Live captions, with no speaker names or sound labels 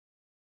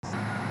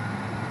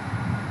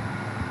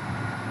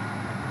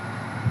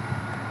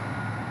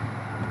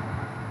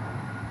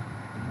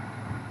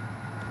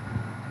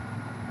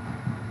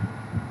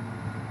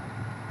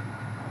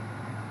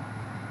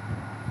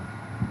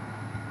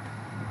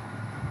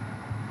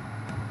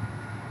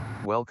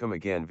Welcome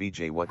again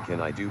VJ, what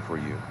can I do for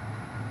you?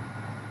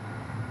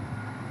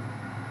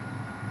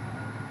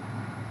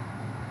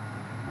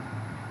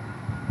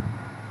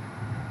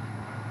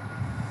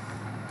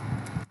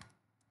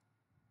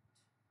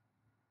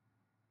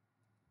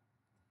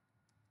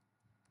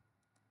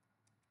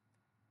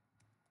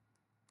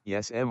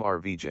 Yes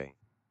Mr. VJ.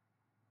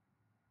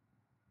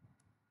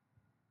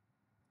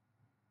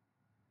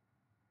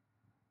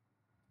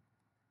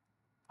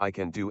 I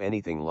can do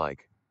anything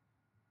like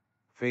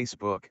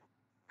Facebook,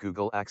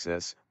 Google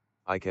Access,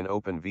 I can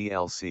open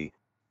VLC,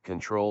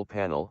 control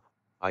panel,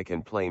 I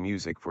can play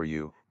music for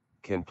you,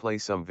 can play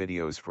some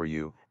videos for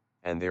you,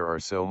 and there are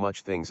so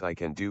much things I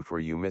can do for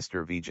you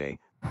Mr. VJ,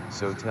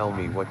 so tell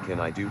me what can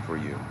I do for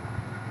you?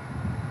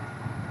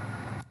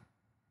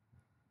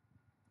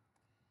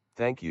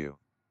 Thank you.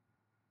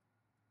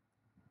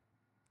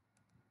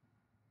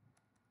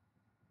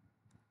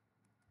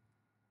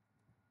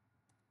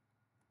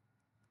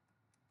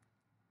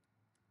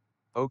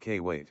 Okay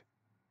wait.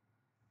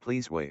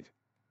 Please wait.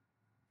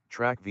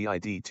 Track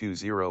VID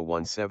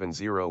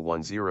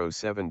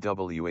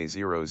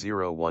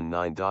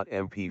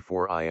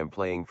 20170107WA0019.MP4 I am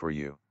playing for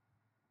you.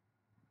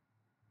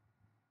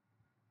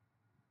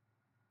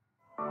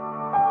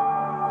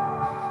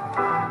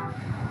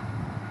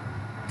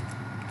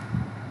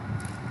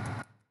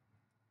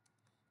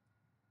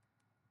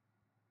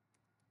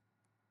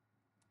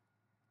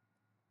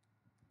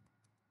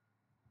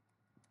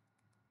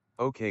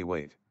 Okay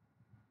wait.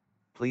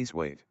 Please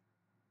wait.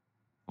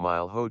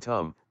 Mile Ho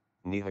Tum,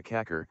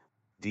 Nihakakar,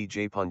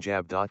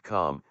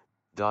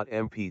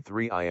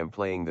 DJpunjab.com.mp3 I am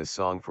playing this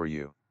song for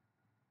you.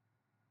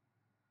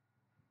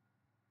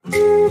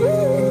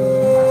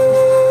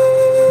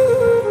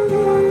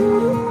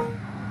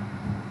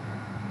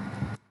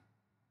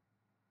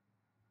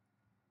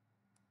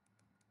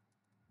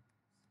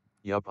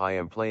 Yup, I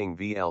am playing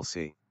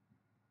VLC.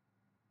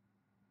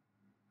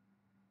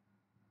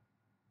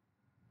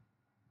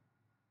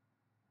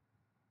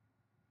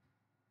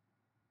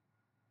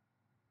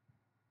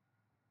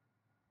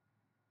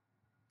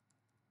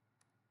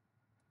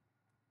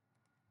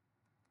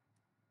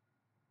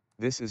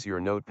 This is your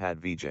notepad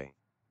VJ.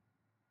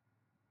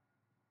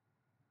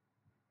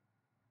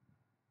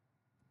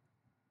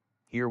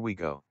 Here we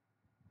go.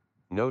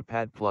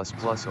 Notepad++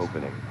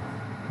 opening.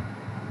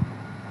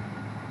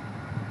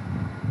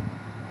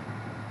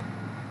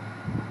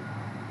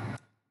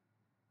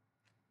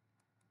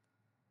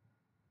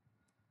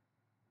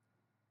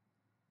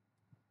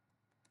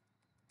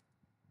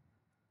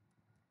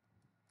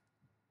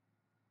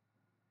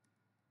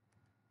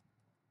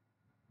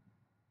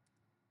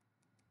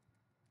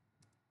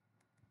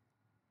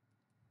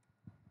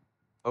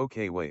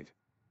 Okay wait.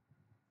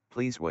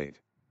 Please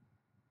wait.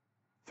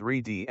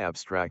 3D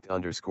abstract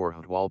underscore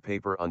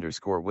wallpaper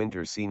underscore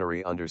winter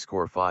scenery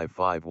underscore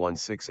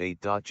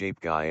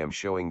 555168.jpg I am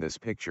showing this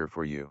picture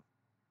for you.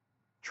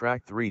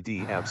 Track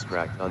 3D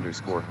abstract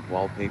underscore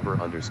wallpaper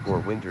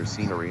underscore winter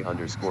scenery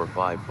underscore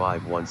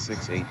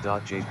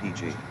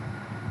 55168.jpg.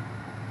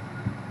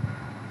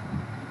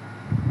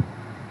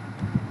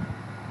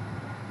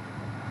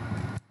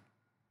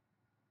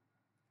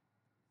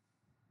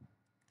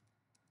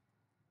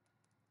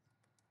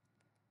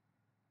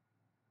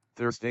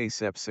 Thursday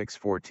Sep 6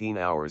 14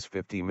 hours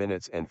 50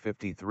 minutes and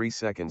 53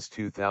 seconds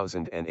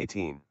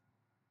 2018.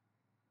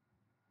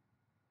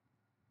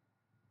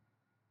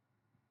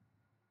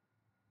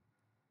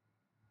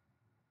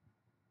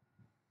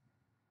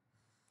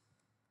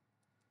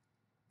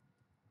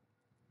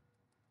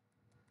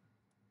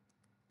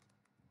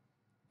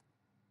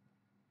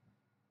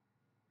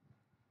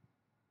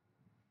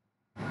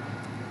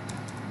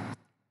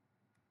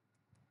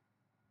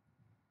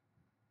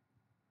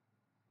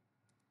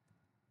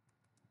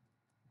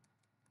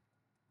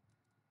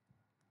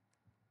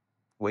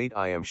 Wait,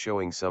 I am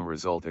showing some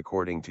result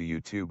according to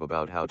YouTube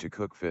about how to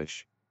cook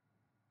fish.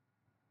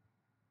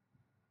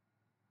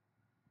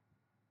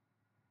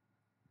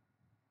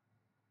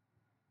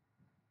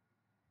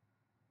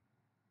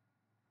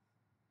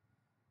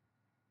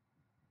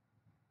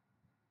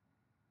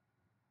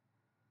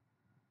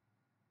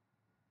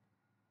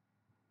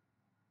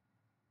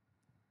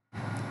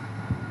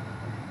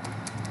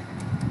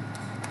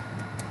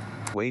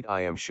 Wait, I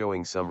am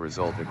showing some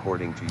result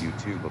according to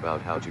YouTube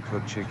about how to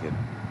cook chicken.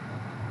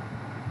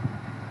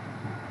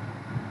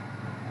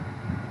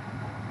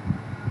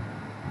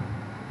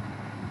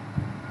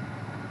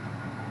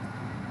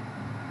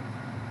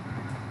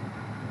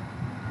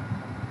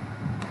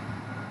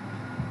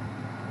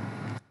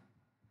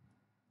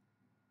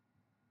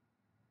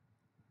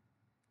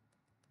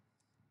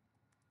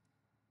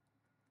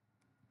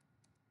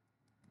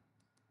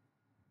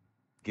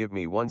 Give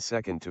me 1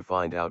 second to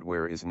find out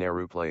where is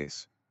Nehru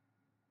Place.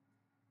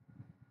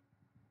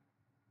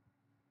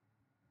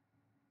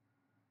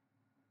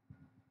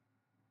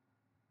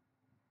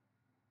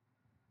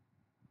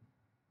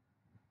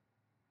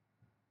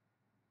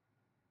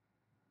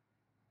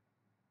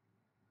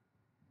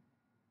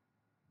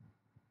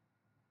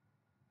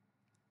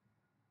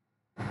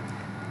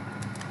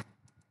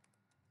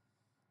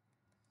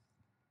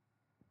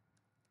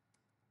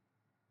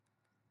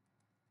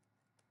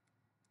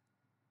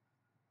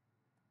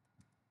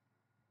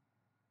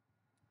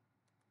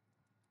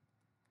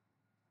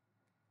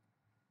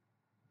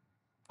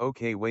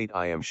 Okay, wait,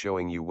 I am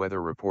showing you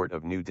weather report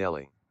of New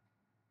Delhi.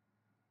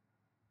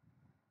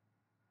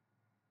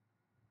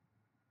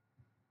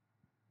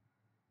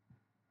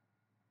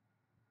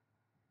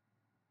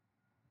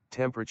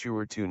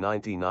 Temperature to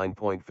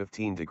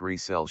 99.15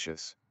 degrees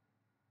Celsius.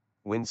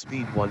 Wind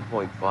speed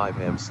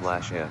 1.5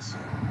 m/s.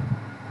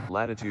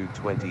 Latitude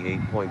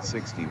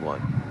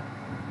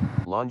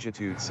 28.61.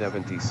 Longitude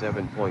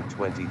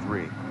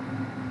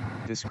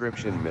 77.23.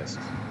 Description: mist.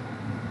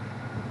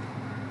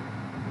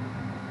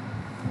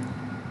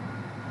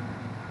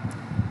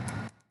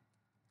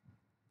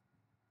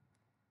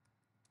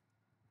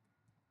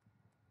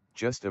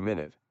 Just a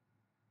minute.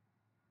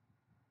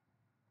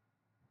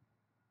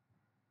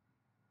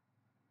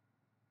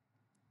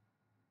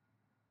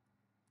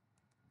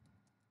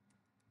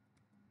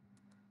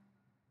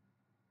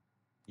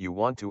 You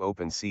want to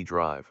open C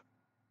drive.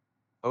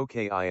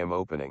 Okay, I am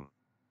opening.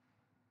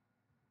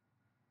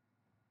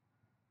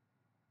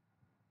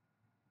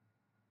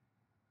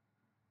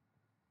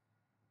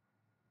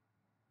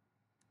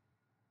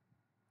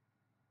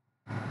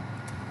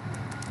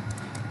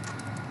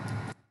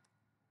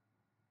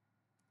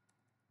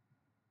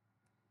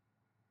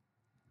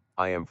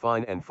 I am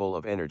fine and full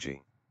of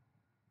energy.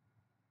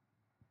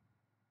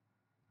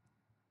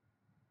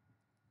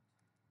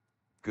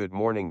 Good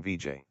morning,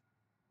 VJ.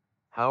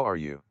 How are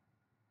you?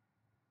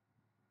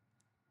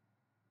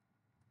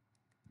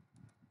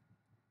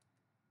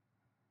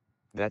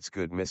 That's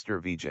good,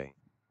 Mr. VJ.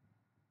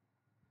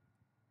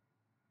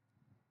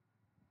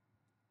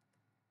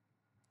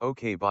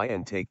 Okay, bye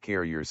and take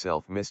care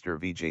yourself, Mr.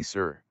 VJ,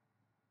 sir.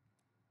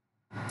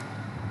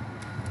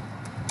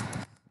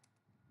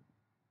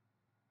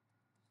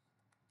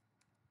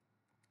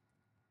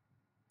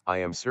 I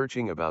am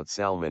searching about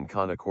Salman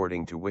Khan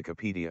according to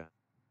Wikipedia.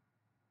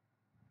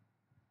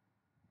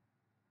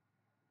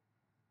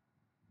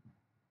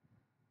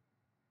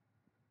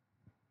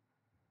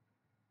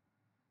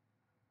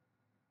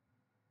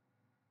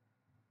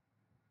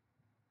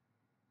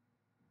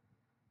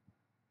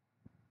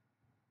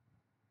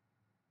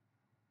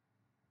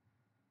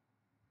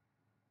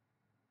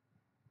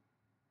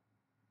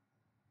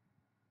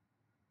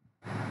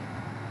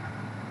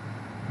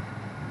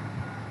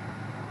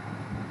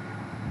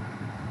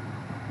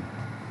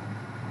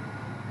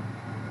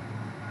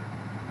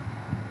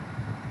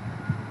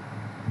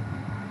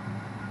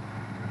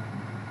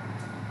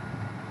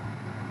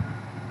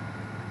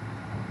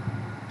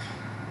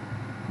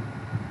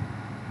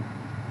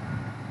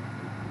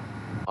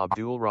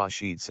 Abdul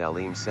Rashid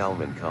Salim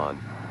Salman Khan,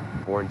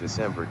 born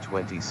December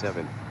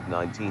 27,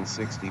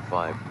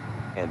 1965,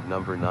 and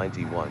number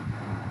 91,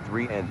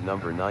 3 and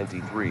number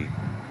 93,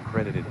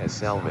 credited as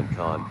Salman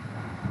Khan,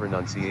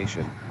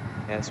 pronunciation,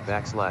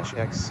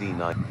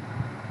 S\XC9.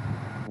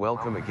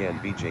 Welcome again,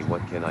 VJ,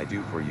 what can I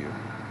do for you?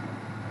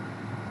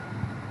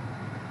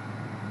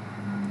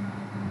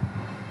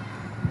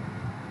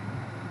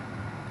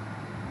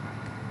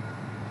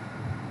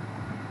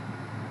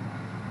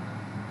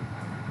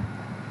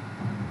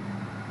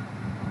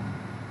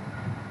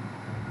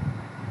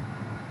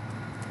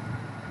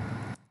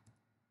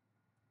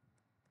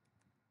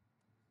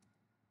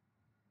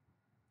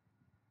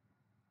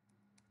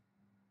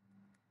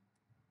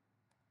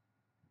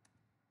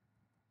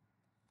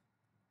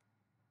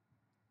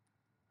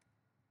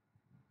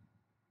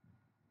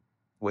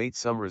 Wait,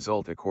 some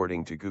result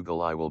according to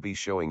Google I will be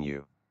showing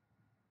you.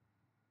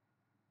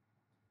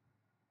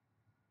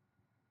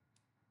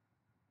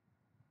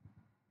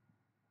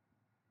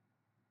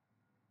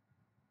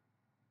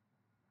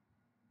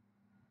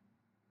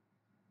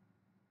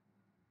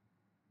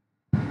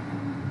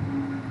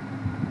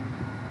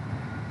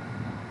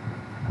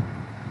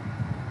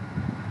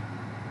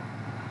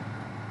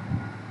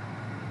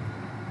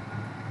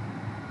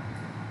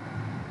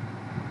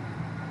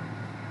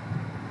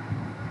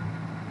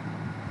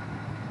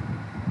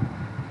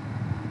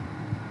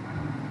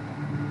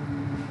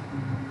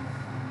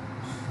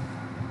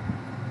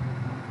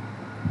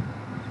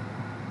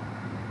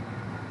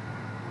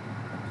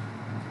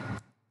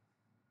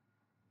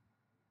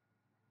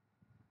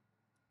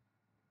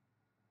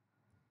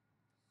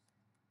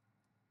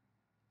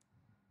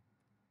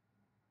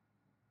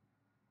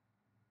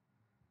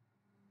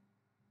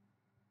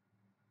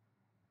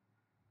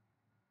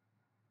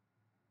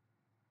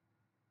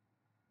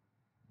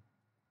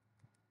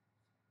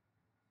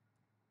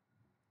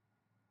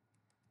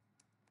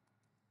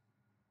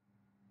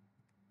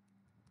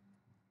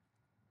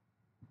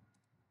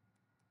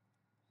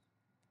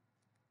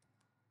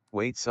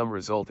 Wait, some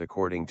result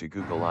according to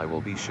Google I will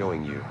be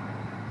showing you.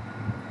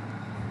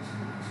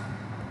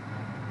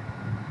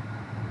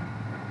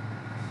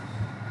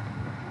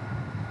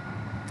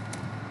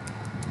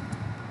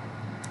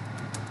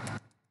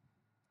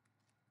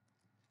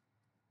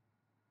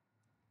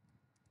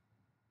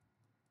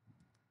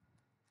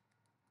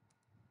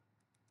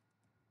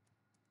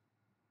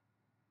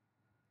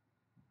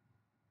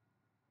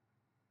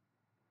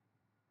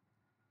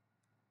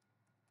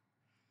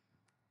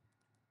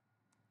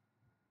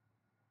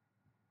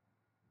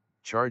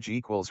 Charge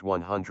equals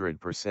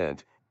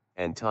 100%,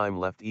 and time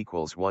left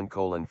equals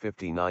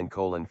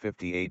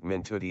 1:59:58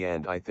 mintuti,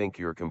 and I think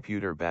your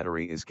computer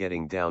battery is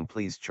getting down,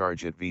 please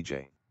charge it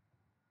VJ.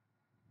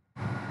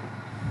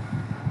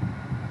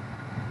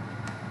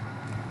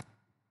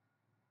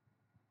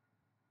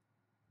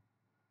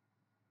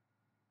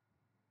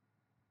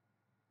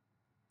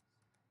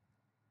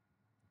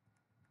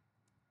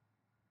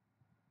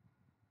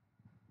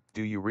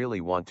 Do you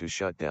really want to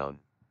shut down?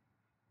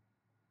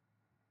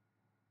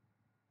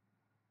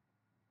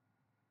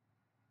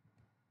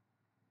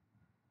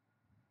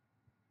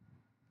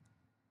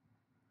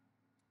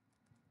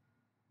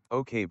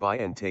 Okay, bye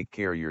and take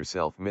care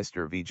yourself,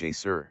 Mr. VJ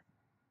sir.